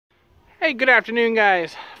Hey, good afternoon,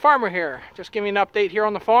 guys. Farmer here. Just giving an update here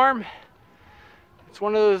on the farm. It's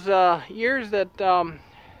one of those years that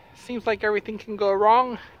seems like everything can go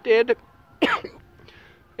wrong. It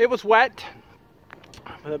was wet.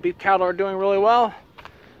 The beef cattle are doing really well.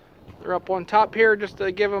 They're up on top here just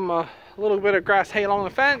to give them a little bit of grass hay along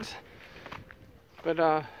the fence.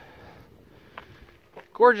 But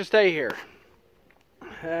gorgeous day here.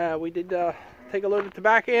 We did take a load at the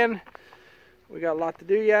back end. We got a lot to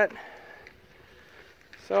do yet.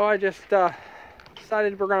 So I just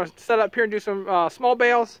decided we're going to set up here and do some small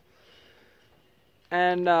bales.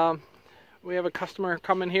 And we have a customer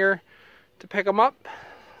coming here to pick them up.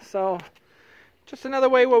 So just another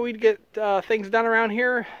way where we'd get things done around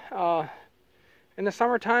here. In the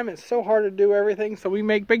summertime, it's so hard to do everything. So we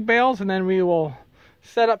make big bales and then we will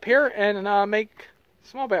set up here and make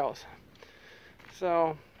small bales.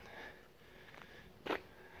 So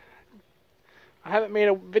I haven't made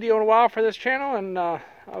a video in a while for this channel, and I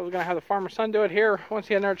was going to have the farmer's son do it here once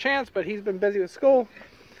he had another chance, but he's been busy with school.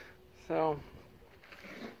 So,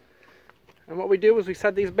 and what we do is we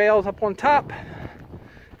set these bales up on top,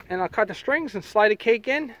 and I'll cut the strings and slide a cake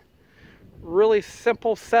in. Really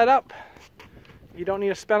simple setup. You don't need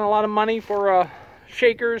to spend a lot of money for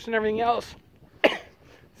shakers and everything else.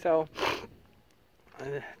 So,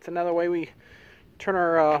 it's another way we turn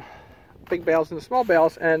our big bales into small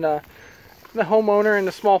bales, and the homeowner and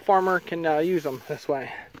the small farmer can use them this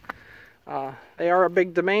way. They are a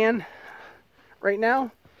big demand right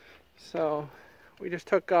now, so we just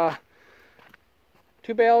took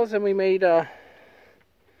 2 bales and we made a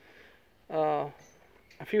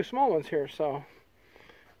few small ones here. So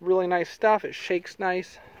really nice stuff. It shakes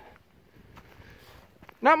nice.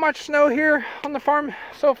 Not much snow here on the farm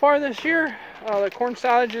so far this year. The corn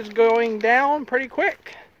silage is going down pretty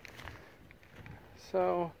quick,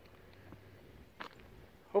 so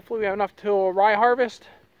hopefully we have enough till rye harvest.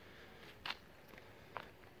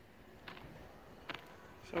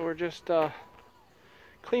 So we're just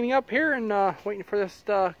cleaning up here and waiting for this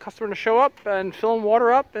customer to show up and filling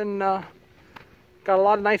water up. And got a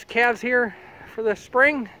lot of nice calves here for this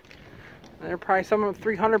spring. They're probably some of them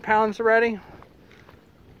 300 pounds already.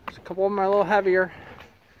 There's a couple of them are a little heavier.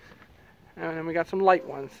 And then we got some light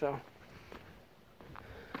ones. So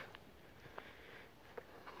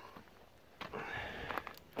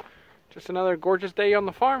just another gorgeous day on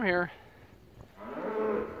the farm here.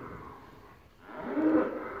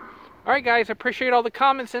 Alright guys, I appreciate all the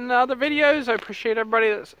comments in the other videos. I appreciate everybody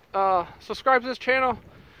that subscribes to this channel.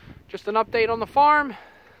 Just an update on the farm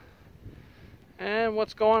and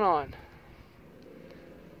what's going on.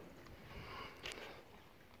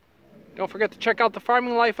 Don't forget to check out The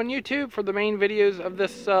Farming Life on YouTube for the main videos of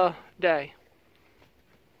this day.